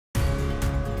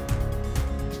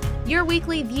your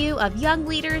weekly view of young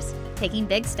leaders taking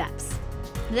big steps.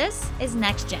 This is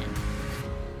Next Gen.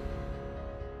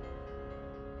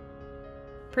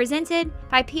 Presented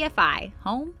by PFI,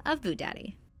 home of Boo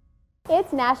Daddy.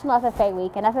 It's National FFA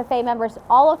Week, and FFA members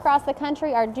all across the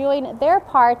country are doing their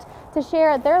part to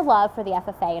share their love for the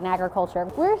FFA and agriculture.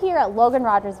 We're here at Logan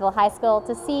Rogersville High School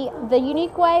to see the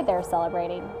unique way they're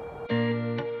celebrating.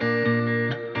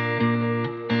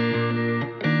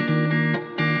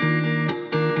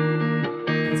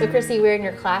 So Chrissy, we're in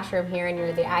your classroom here and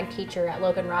you're the ag teacher at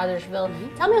Logan Rogersville.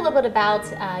 Tell me a little bit about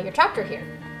your chapter here.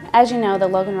 As you know, the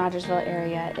Logan Rogersville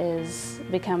area is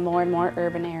become more and more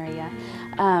urban area.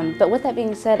 But with that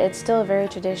being said, it's still a very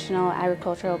traditional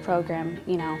agricultural program.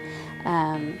 You know,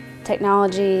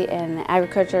 technology and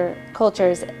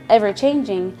agriculture is ever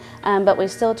changing, but we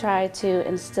still try to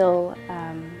instill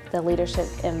the leadership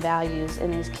and values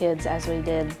in these kids as we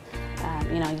did,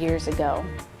 you know, years ago.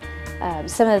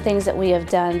 Some of the things that we have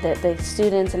done that the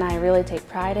students and I really take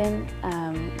pride in,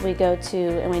 we go to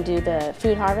and we do the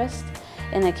food harvest,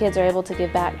 and the kids are able to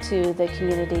give back to the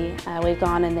community. We've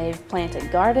gone and they've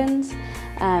planted gardens.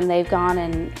 They've gone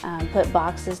and put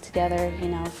boxes together, you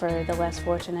know, for the less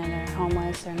fortunate or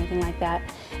homeless or anything like that.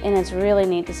 And it's really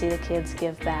neat to see the kids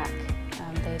give back.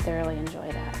 They thoroughly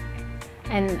enjoy that.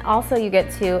 And also you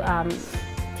get to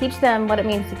teach them what it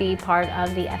means to be part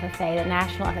of the FFA, the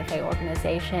National FFA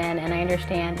organization, and I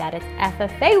understand that it's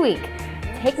FFA Week.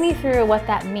 Take me through what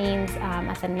that means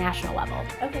at the national level.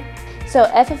 Okay. So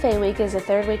FFA Week is the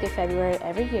third week of February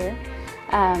every year.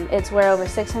 It's where over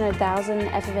 600,000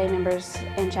 FFA members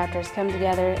and chapters come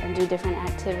together and do different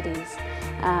activities.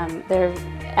 They're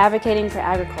advocating for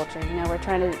agriculture. You know, we're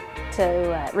trying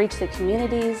to reach the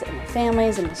communities and the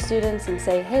families and the students and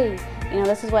say, hey, you know,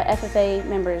 this is what FFA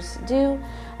members do.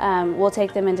 We'll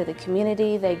take them into the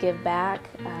community, they give back,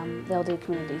 they'll do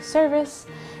community service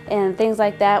and things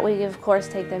like that. We of course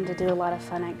take them to do a lot of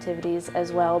fun activities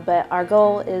as well, but our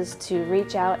goal is to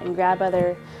reach out and grab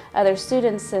other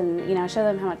students and, you know, show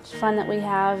them how much fun that we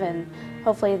have, and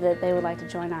hopefully that they would like to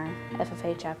join our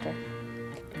FFA chapter.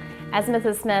 As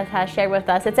Mrs. Smith has shared with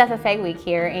us, it's FFA Week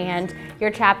here, and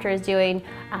your chapter is doing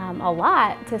a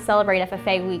lot to celebrate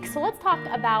FFA Week. So let's talk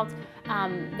about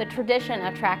the tradition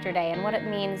of Tractor Day and what it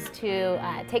means to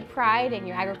take pride in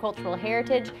your agricultural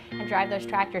heritage and drive those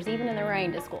tractors even in the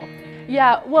rain to school.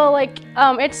 Yeah, well,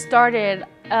 it started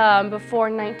before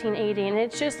 1980, and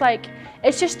it's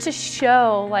just to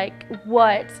show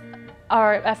what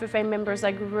our FFA members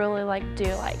really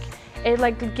do.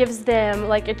 It gives them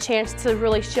a chance to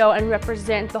really show and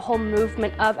represent the whole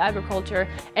movement of agriculture,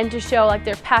 and to show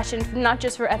their passion not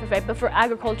just for FFA but for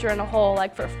agriculture in a whole,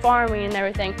 for farming and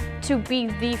everything, to be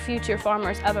the future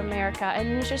farmers of America. And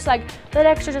it's just that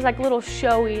extra little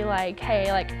showy,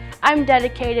 hey, I'm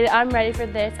dedicated, I'm ready for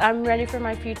this, I'm ready for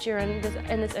my future in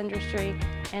this industry,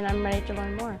 and I'm ready to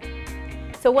learn more.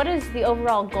 So what is the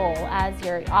overall goal as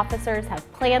your officers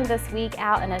have planned this week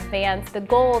out in advance, the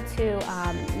goal to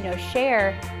you know,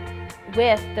 share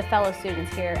with the fellow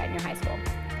students here at your high school?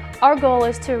 Our goal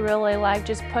is to really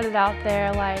just put it out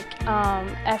there,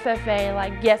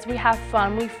 FFA, yes, we have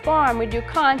fun, we farm, we do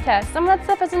contests. Some of that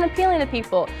stuff isn't appealing to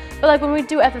people, but when we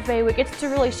do FFA Week, it's to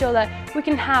really show that we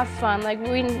can have fun.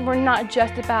 We're not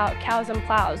just about cows and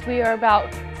plows. We are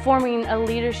about forming a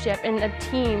leadership and a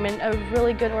team and a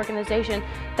really good organization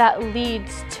that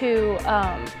leads to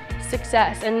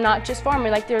success, and not just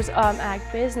farming. There's ag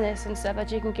business and stuff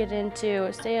that you can get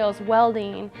into, sales,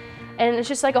 welding, and it's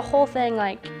just a whole thing.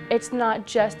 It's not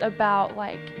just about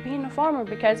being a farmer,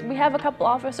 because we have a couple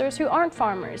officers who aren't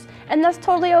farmers, and that's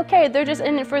totally okay. They're just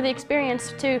in it for the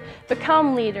experience to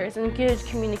become leaders and good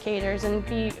communicators and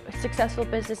be successful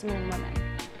businessmen and women.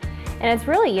 And it's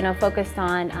really, you know, focused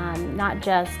on not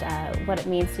just what it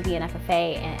means to be an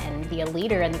FFA and be a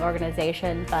leader in the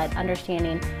organization, but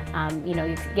understanding, you know,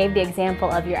 you gave the example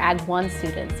of your Ag 1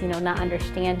 students, you know, not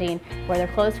understanding where their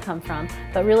clothes come from,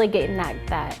 but really getting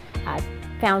that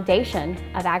foundation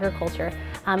of agriculture.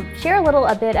 Share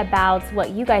a bit about what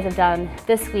you guys have done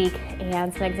this week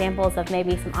and some examples of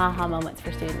maybe some aha moments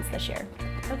for students this year.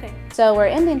 Okay. So we're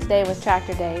ending today with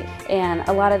Tractor Day, and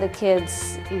a lot of the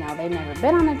kids, you know, they've never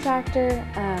been on a tractor,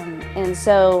 and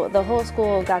so the whole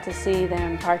school got to see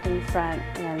them park in front,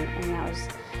 and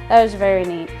that was very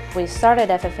neat. We started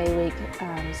FFA Week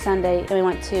Sunday, and we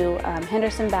went to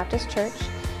Henderson Baptist Church.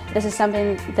 This is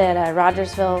something that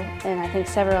Rogersville and I think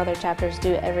several other chapters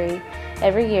do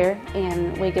every year,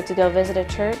 and we get to go visit a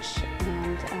church,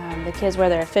 and the kids wear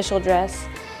their official dress.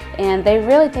 And they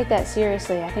really take that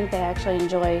seriously. I think they actually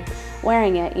enjoy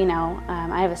wearing it. You know,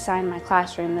 I have a sign in my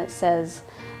classroom that says,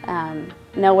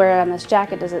 nowhere on this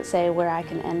jacket does it say where I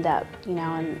can end up, you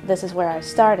know, and this is where I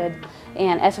started.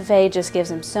 And FFA just gives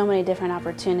them so many different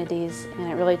opportunities,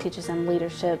 and it really teaches them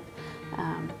leadership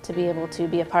to be able to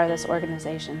be a part of this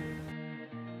organization.